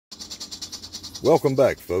Welcome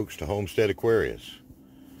back, folks, to Homestead Aquarius.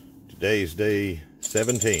 Today is day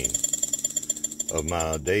 17 of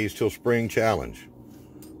my Days Till Spring challenge.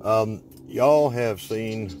 Y'all have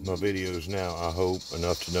seen my videos now, I hope,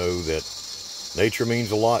 enough to know that nature means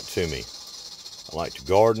a lot to me. I like to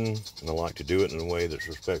garden, and I like to do it in a way that's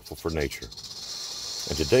respectful for nature.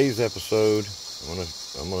 In today's episode,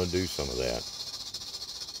 I'm gonna do some of that.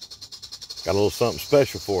 Got a little something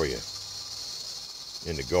special for you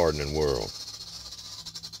in the gardening world.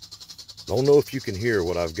 Don't know if you can hear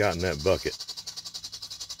what I've got in that bucket.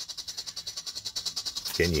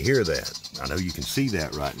 Can you hear that? I know you can see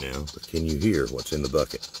that right now, but can you hear what's in the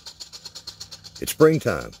bucket? It's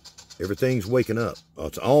springtime. Everything's waking up. Oh,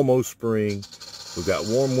 it's almost spring. We've got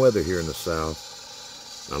warm weather here in the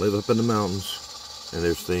south. I live up in the mountains, and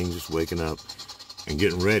there's things just waking up and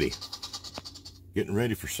getting ready. Getting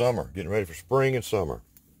ready for summer. Getting ready for spring and summer.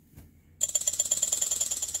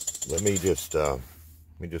 Let me just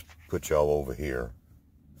put y'all over here.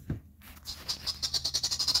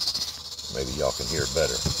 Maybe y'all can hear it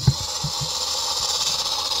better.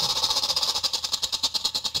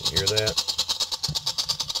 Can you hear that?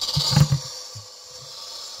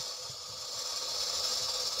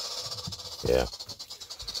 Yeah.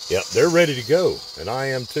 Yep, they're ready to go, and I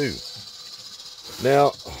am too.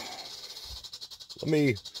 Now, let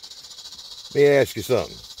me ask you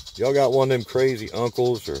something. Y'all got one of them crazy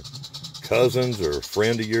uncles or cousins or a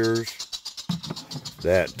friend of yours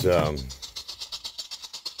that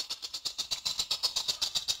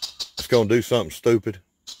is going to do something stupid,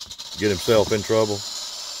 get himself in trouble?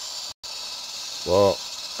 Well,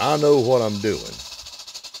 I know what I'm doing.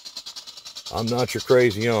 I'm not your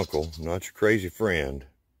crazy uncle, I'm not your crazy friend.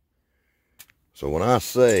 So when I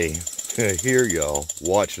say, here y'all,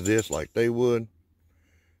 watch this like they would,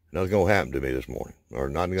 nothing's going to happen to me this morning. Or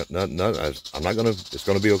I'm not going to, it's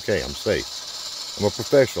going to be okay. I'm safe. I'm a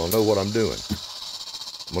professional. I know what I'm doing.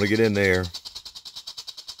 I'm going to get in there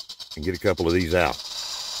and get a couple of these out.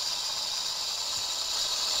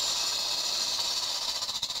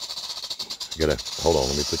 Hold on,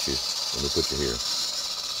 let me put you here.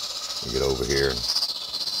 Let me get over here and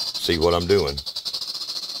see what I'm doing.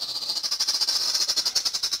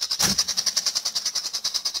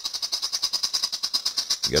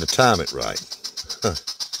 You got to time it right.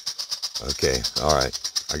 Okay, all right.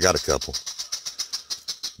 I got a couple.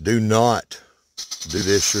 Do not do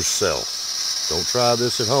this yourself. Don't try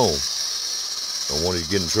this at home. Don't want you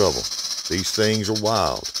to get in trouble. These things are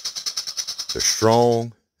wild. They're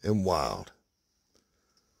strong and wild.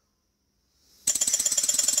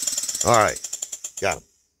 All right, got them.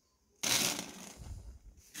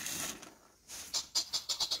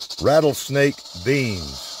 Rattlesnake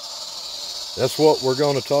beans. That's what we're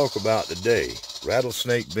going to talk about today.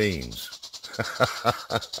 Rattlesnake beans.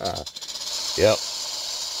 Yep.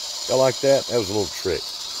 Y'all like that? That was a little trick.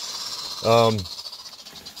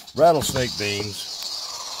 Rattlesnake beans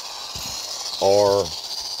are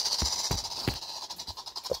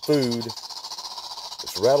a food.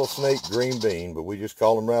 It's rattlesnake green bean, but we just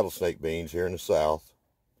call them rattlesnake beans here in the South.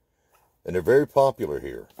 And they're very popular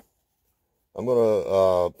here. I'm going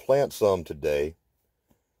to plant some today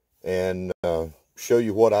and show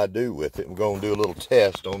you what I do with it. I'm going to do a little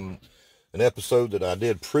test on an episode that I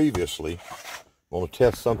did previously. I'm going to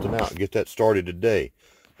test something out and get that started today.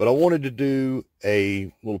 But I wanted to do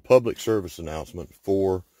a little public service announcement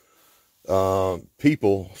for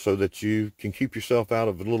people so that you can keep yourself out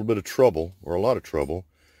of a little bit of trouble, or a lot of trouble,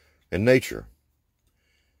 in nature.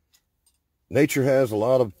 Nature has a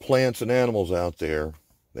lot of plants and animals out there.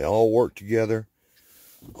 They all work together,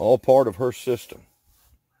 all part of her system.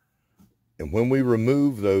 And when we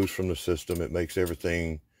remove those from the system, it makes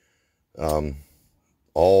everything all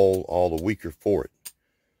the weaker for it.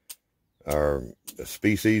 Our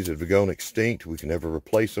species have gone extinct. We can never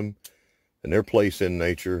replace them. And their place in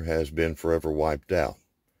nature has been forever wiped out.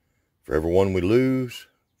 For every one we lose,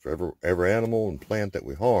 for every animal and plant that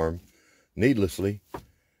we harm needlessly,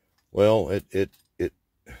 well,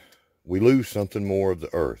 we lose something more of the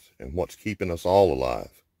earth and what's keeping us all alive.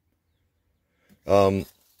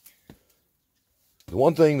 The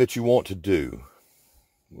one thing that you want to do,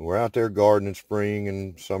 we're out there gardening, spring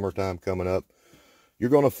and summertime coming up, you're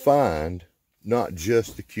going to find not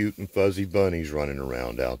just the cute and fuzzy bunnies running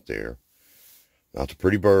around out there, not the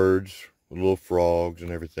pretty birds, the little frogs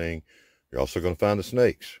and everything. You're also going to find the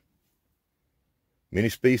snakes. Many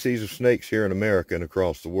species of snakes here in America and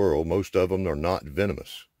across the world, most of them are not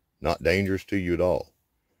venomous, not dangerous to you at all.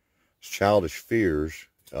 It's childish fears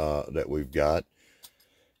that we've got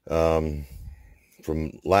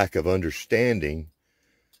from lack of understanding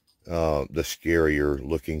the scarier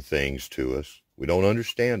looking things to us. We don't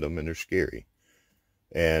understand them, and they're scary.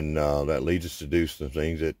 And that leads us to do some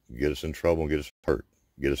things that get us in trouble and get us hurt,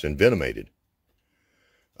 get us envenomated.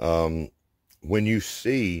 When you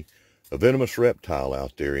see a venomous reptile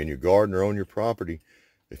out there in your garden or on your property,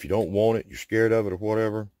 if you don't want it, you're scared of it or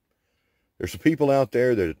whatever, there's some people out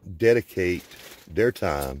there that dedicate their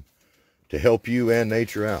time to help you and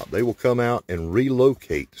nature out. They will come out and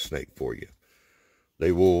relocate the snake for you.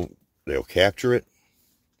 They'll capture it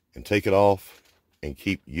and take it off and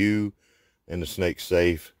keep you and the snake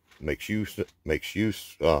safe. Makes you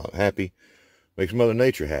happy, makes Mother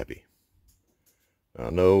Nature happy.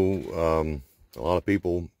 I know a lot of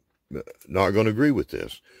people not going to agree with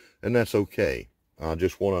this, and that's okay. I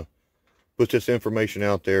just want to put this information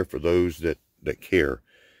out there for those that care.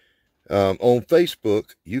 On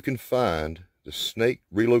Facebook, you can find the Snake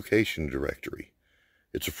Relocation Directory.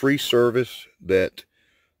 It's a free service that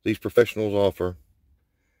these professionals offer.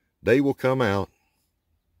 They will come out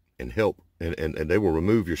and help, and they will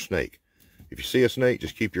remove your snake. If you see a snake,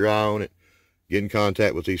 just keep your eye on it. Get in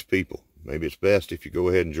contact with these people. Maybe it's best if you go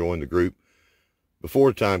ahead and join the group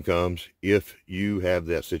before the time comes, if you have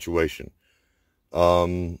that situation.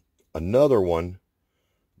 Another one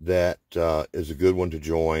that is a good one to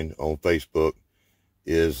join on Facebook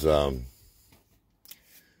is a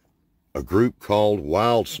group called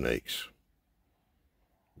Wild Snakes.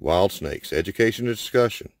 Wild Snakes, Education and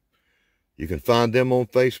Discussion. You can find them on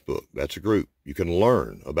Facebook. That's a group. You can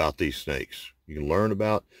learn about these snakes. You can learn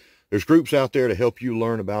about, there's groups out there to help you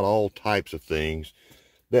learn about all types of things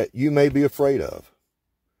that you may be afraid of.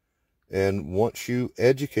 And once you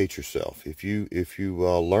educate yourself, if you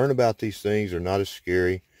learn about these things, they're not as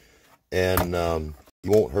scary, and you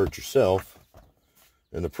won't hurt yourself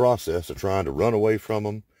in the process of trying to run away from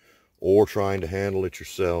them or trying to handle it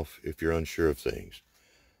yourself if you're unsure of things.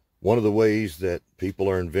 One of the ways that people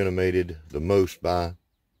are envenomated the most by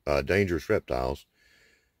dangerous reptiles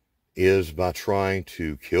is by trying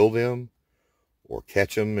to kill them or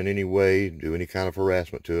catch them in any way, do any kind of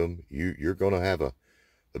harassment to them. You're going to have a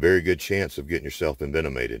very good chance of getting yourself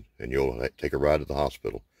envenomated, and you'll take a ride to the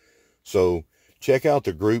hospital. So check out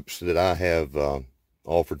the groups that I have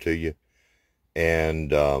offered to you,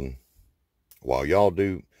 and while y'all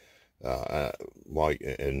do do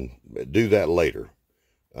that later,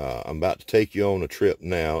 I'm about to take you on a trip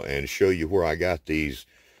now and show you where I got these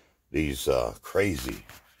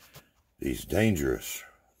dangerous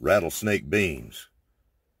rattlesnake beans.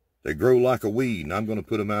 They grow like a weed, and I'm going to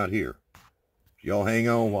put them out here. Y'all hang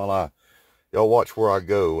on while y'all watch where I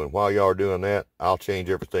go, and while y'all are doing that, I'll change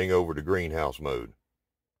everything over to greenhouse mode.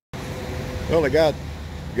 Well, I got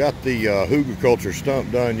the hugelkultur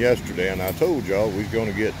stump done yesterday, and I told y'all we was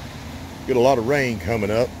going to get a lot of rain coming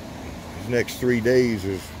up. These next 3 days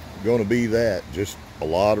is going to be that, just a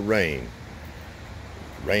lot of rain.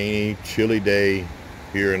 Rainy, chilly day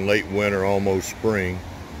here in late winter, almost spring.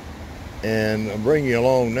 And I'm bringing you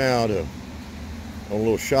along now on a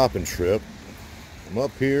little shopping trip. I'm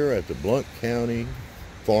up here at the Blount County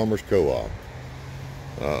Farmers Co-op,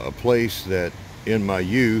 a place that in my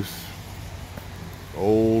youth,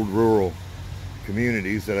 old rural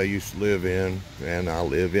communities that I used to live in, and I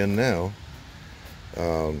live in now,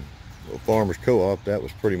 Farmers Co-op, that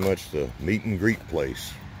was pretty much the meet and greet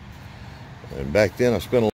place. And back then I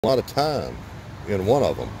spent a lot of time in one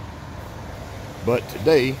of them. But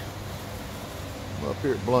today, I'm up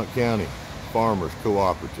here at Blount County Farmers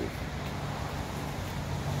Cooperative.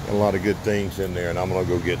 Got a lot of good things in there, and I'm going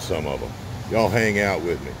to go get some of them. Y'all hang out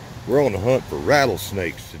with me. We're on the hunt for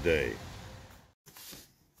rattlesnakes today.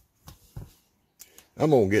 I'm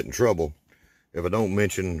going to get in trouble if I don't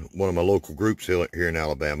mention one of my local groups here in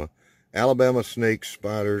Alabama. Alabama Snakes,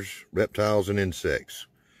 Spiders, Reptiles, and Insects.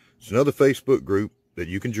 It's another Facebook group that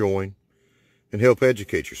you can join and help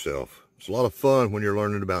educate yourself. It's a lot of fun when you're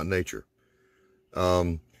learning about nature.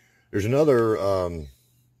 There's another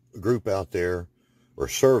group out there, or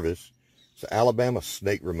service. It's the Alabama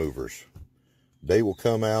Snake Removers. They will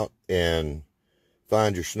come out and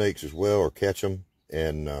find your snakes as well, or catch them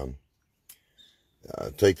and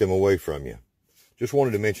take them away from you. Just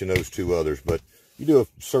wanted to mention those two others, but you do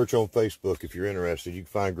a search on Facebook if you're interested. You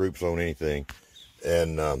can find groups on anything,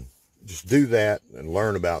 and just do that and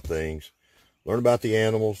learn about things. Learn about the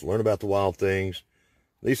animals, learn about the wild things.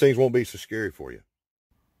 These things won't be so scary for you.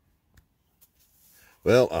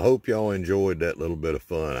 Well, I hope y'all enjoyed that little bit of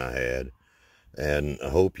fun I had, and I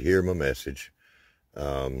hope you hear my message.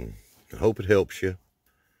 I hope it helps you.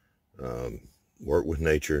 Work with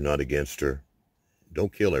nature, not against her.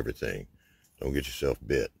 Don't kill everything. Don't get yourself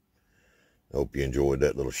bit. I hope you enjoyed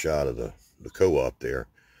that little shot of the co-op there.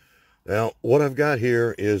 Now, what I've got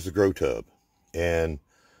here is the grow tub. And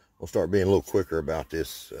I'll start being a little quicker about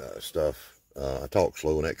this stuff. I talk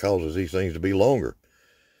slow, and that causes these things to be longer.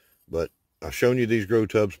 But I've shown you these grow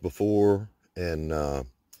tubs before, and a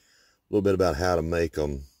little bit about how to make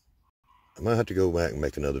them. I might have to go back and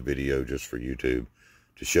make another video just for YouTube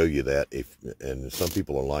to show you that. And some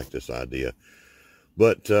people don't like this idea.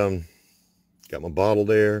 But got my bottle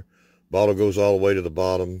there. Bottle goes all the way to the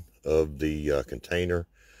bottom of the container,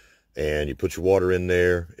 and you put your water in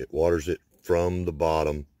there. It waters it from the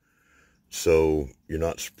bottom, so you're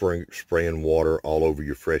not spraying water all over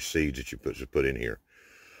your fresh seeds that you put in here.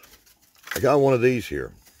 I got one of these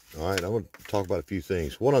here. All right, I want to talk about a few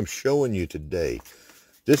things. What I'm showing you today,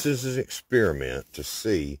 this is an experiment to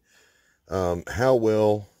see how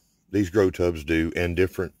well these grow tubs do and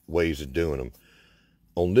different ways of doing them.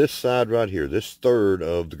 On this side right here, this third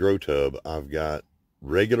of the grow tub, I've got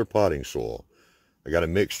regular potting soil. I got a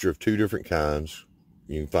mixture of two different kinds.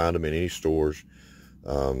 You can find them in any stores.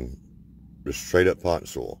 Just straight up potting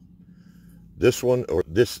soil. This one, or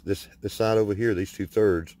this side over here, these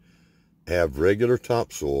 2/3 have regular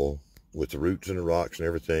topsoil with the roots and the rocks and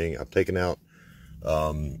everything. I've taken out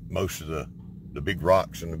most of the big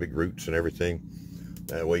rocks and the big roots and everything.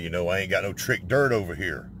 That way you know I ain't got no trick dirt over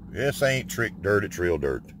here. This ain't trick dirt, it's real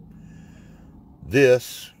dirt.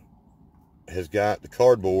 This has got the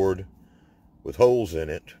cardboard with holes in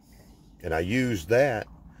it, and I use that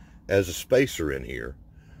as a spacer in here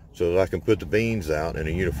so that I can put the beans out in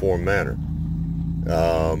a uniform manner.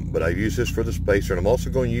 But I use this for the spacer, and I'm also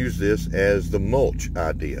going to use this as the mulch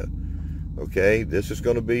idea. Okay, this is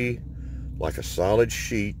going to be like a solid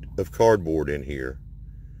sheet of cardboard in here.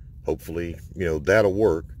 Hopefully, you know, that'll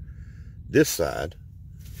work. This side,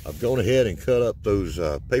 I've gone ahead and cut up those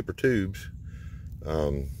paper tubes,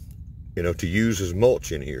 you know, to use as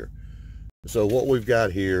mulch in here. So what we've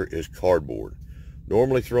got here is cardboard,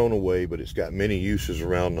 normally thrown away, but it's got many uses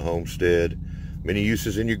around the homestead, many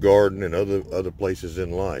uses in your garden and other places in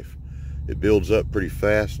life. It builds up pretty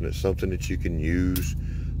fast, and it's something that you can use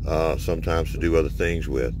sometimes to do other things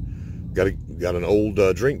with. Got an old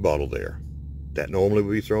drink bottle there that normally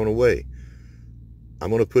would be thrown away. I'm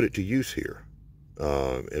going to put it to use here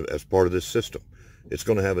as part of this system. It's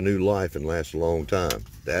going to have a new life and last a long time.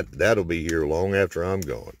 That'll be here long after I'm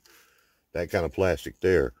gone. That kind of plastic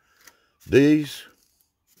there. These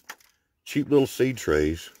cheap little seed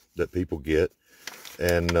trays that people get,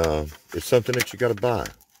 and it's something that you got to buy.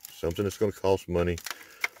 Something that's going to cost money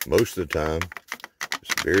most of the time.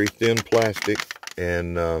 It's very thin plastic,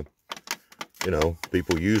 and you know,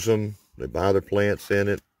 people use them. They buy their plants in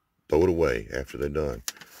it, throw it away after they're done.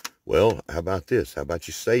 Well, how about this? How about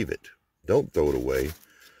you save it? Don't throw it away.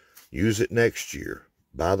 Use it next year.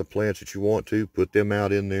 Buy the plants that you want to, put them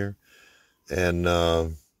out in there, and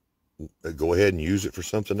go ahead and use it for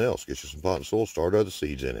something else. Get you some potting soil, start other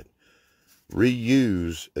seeds in it.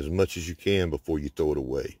 Reuse as much as you can before you throw it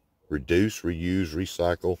away. Reduce, reuse,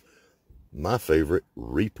 recycle. My favorite,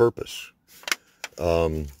 repurpose.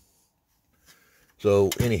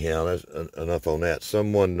 So anyhow, that's enough on that.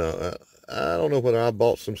 Someone, I don't know whether I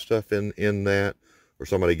bought some stuff in that or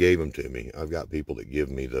somebody gave them to me. I've got people that give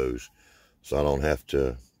me those, so I don't have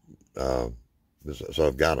to, so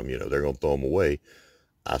I've got them, you know, they're going to throw them away.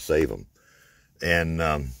 I save them. And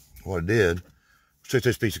what I did was took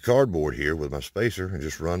this piece of cardboard here with my spacer and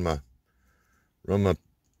just run my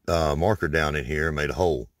marker down in here and made a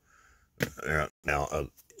hole. Now,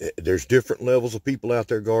 there's different levels of people out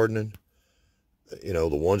there gardening. You know,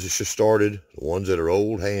 the ones that just started, the ones that are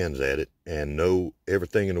old hands at it and know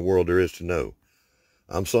everything in the world there is to know.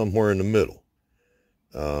 I'm somewhere in the middle.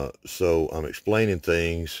 So I'm explaining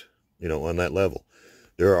things, you know, on that level.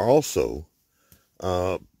 There are also,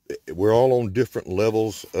 we're all on different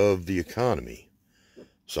levels of the economy.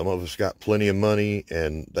 Some of us got plenty of money,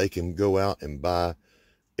 and they can go out and buy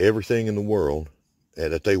everything in the world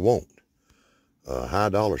that they want, high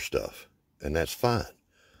dollar stuff, and that's fine.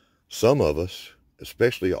 Some of us,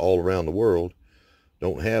 especially all around the world,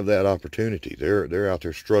 don't have that opportunity. They're out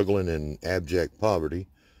there struggling in abject poverty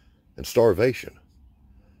and starvation.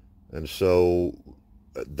 And so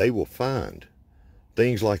they will find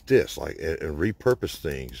things like this, and repurpose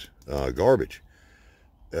things, garbage.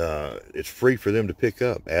 It's free for them to pick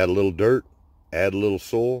up. Add a little dirt, add a little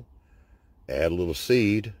soil, add a little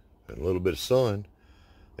seed, and a little bit of sun,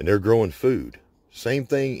 and they're growing food. Same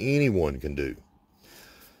thing anyone can do.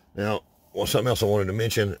 Now, something else I wanted to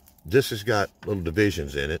mention, this has got little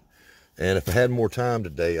divisions in it, and if I had more time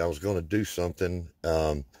today, I was going to do something.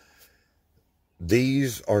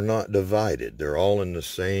 These are not divided. They're all in the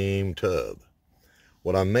same tub.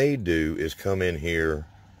 What I may do is come in here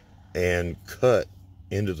and cut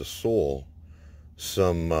into the soil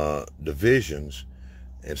some divisions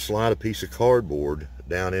and slide a piece of cardboard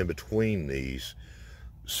down in between these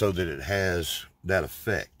so that it has that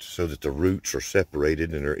effect, so that the roots are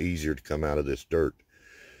separated and are easier to come out of this dirt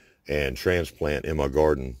and transplant in my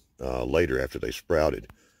garden later after they sprouted.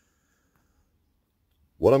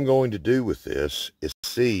 What I'm going to do with this is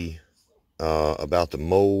see about the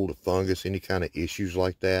mold, fungus, any kind of issues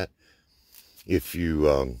like that. If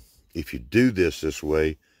you do this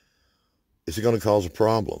way, is it going to cause a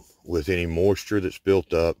problem with any moisture that's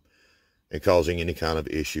built up and causing any kind of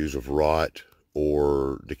issues of rot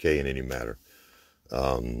or decay in any matter?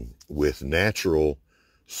 With natural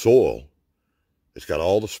soil, it's got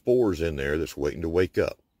all the spores in there that's waiting to wake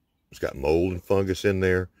up. It's got mold and fungus in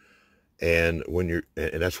there, and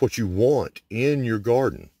and that's what you want in your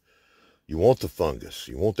garden. You want the fungus,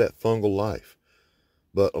 you want that fungal life.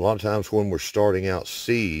 But a lot of times when we're starting out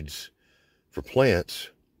seeds for plants,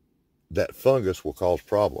 that fungus will cause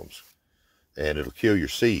problems and it'll kill your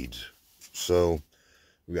seeds. So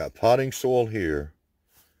we got potting soil here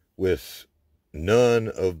with none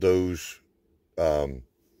of those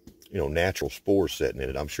natural spores setting in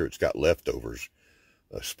it. I'm sure it's got leftovers.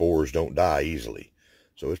 Spores don't die easily,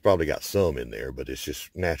 so it's probably got some in there, but it's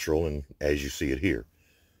just natural, and as you see it here,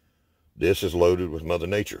 this is loaded with Mother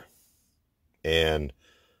Nature. And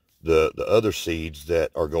the other seeds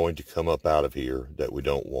that are going to come up out of here that we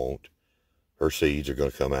don't want, her seeds are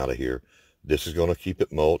going to come out of here. This is going to keep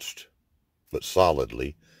it mulched, but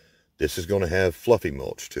solidly. This is going to have fluffy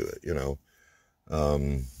mulch to it,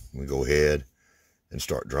 We go ahead and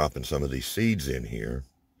start dropping some of these seeds in here.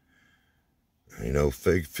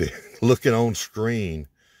 Looking on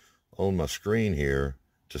my screen here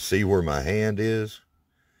to see where my hand is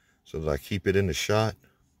so that I keep it in the shot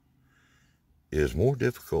is more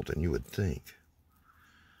difficult than you would think.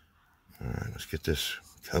 All right, let's get this.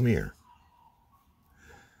 Come here.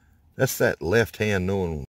 That's that left hand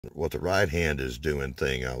knowing what the right hand is doing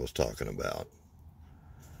thing I was talking about.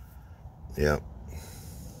 Yep.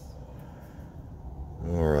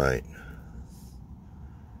 All right.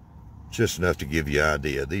 Just enough to give you an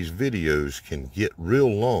idea. These videos can get real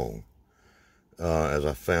long, as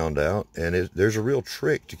I found out, and there's a real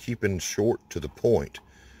trick to keeping short to the point.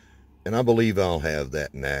 And I believe I'll have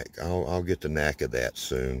that knack. I'll get the knack of that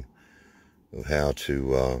soon, of how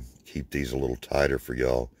to keep these a little tighter for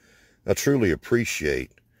y'all. I truly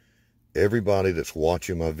appreciate everybody that's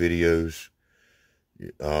watching my videos,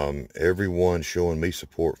 everyone showing me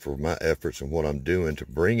support for my efforts and what I'm doing to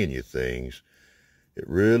bringing you things. It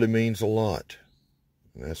really means a lot.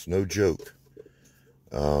 That's no joke.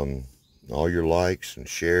 All your likes and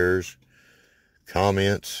shares,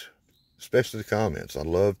 comments, especially the comments. I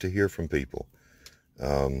love to hear from people.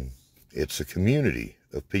 It's a community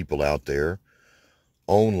of people out there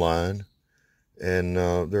online, and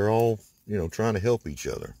they're all, trying to help each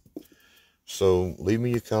other. So leave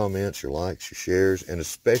me your comments, your likes, your shares, and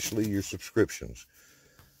especially your subscriptions.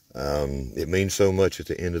 It means so much at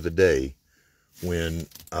the end of the day when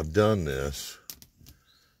I've done this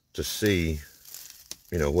to see,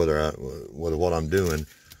 whether what I'm doing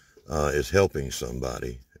is helping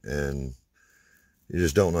somebody. And you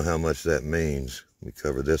just don't know how much that means. We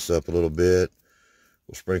cover this up a little bit.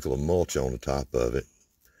 We'll sprinkle a mulch on the top of it.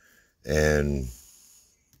 And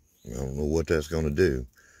I don't know what that's going to do.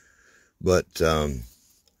 But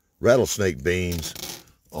rattlesnake beans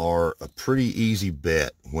are a pretty easy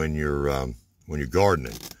bet when you're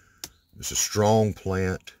gardening. It's a strong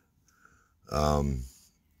plant, and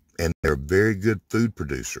they're a very good food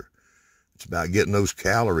producer. It's about getting those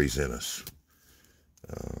calories in us.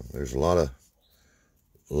 There's lots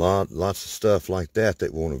of stuff like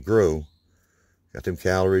that want to grow. Got them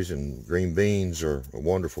calories, and green beans are a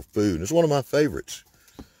wonderful food. And it's one of my favorites.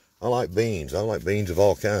 I like beans. I like beans of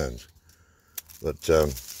all kinds. But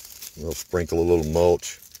we'll sprinkle a little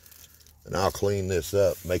mulch, and I'll clean this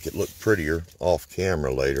up, make it look prettier off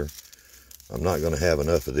camera later. I'm not going to have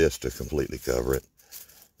enough of this to completely cover it.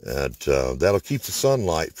 And that'll keep the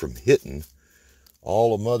sunlight from hitting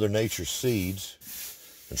all of Mother Nature's seeds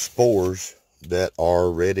and spores that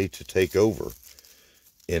are ready to take over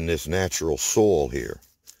in this natural soil here.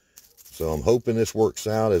 So I'm hoping this works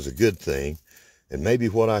out as a good thing. And maybe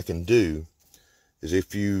what I can do is,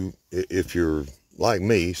 if you're like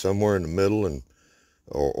me, somewhere in the middle, and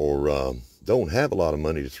or don't have a lot of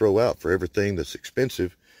money to throw out for everything that's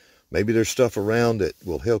expensive, maybe there's stuff around that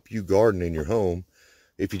will help you garden in your home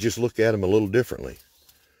if you just look at them a little differently.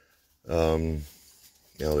 There's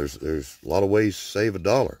a lot of ways to save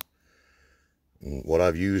 $1. And what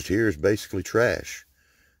I've used here is basically trash,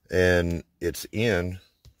 and it's in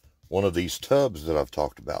one of these tubs that I've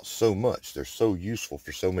talked about so much. They're so useful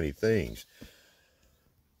for so many things.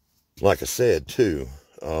 Like I said, too,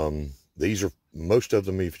 these are, most of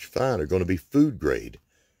them, if you find, are going to be food grade.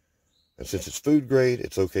 And since it's food grade,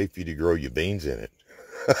 it's okay for you to grow your beans in it.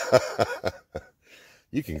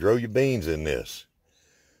 You can grow your beans in this.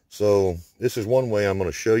 So this is one way I'm going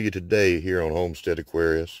to show you today here on Homestead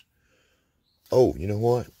Aquarius. Oh, you know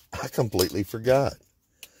what? I completely forgot.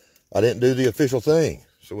 I didn't do the official thing,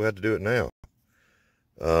 so we have to do it now.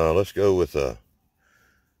 Let's go with a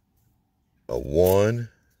 1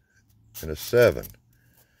 and a 7.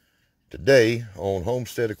 Today on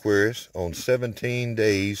Homestead Aquarius, on 17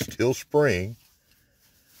 days till spring,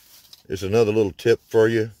 is another little tip for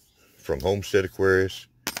you from Homestead Aquarius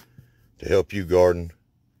to help you garden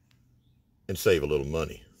and save a little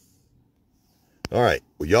money. All right,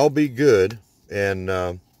 well, y'all be good, and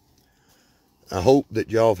I hope that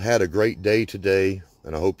y'all have had a great day today,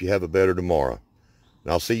 and I hope you have a better tomorrow.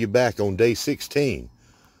 And I'll see you back on day 16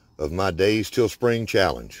 of my Days Till Spring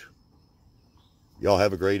challenge. Y'all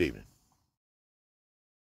have a great evening.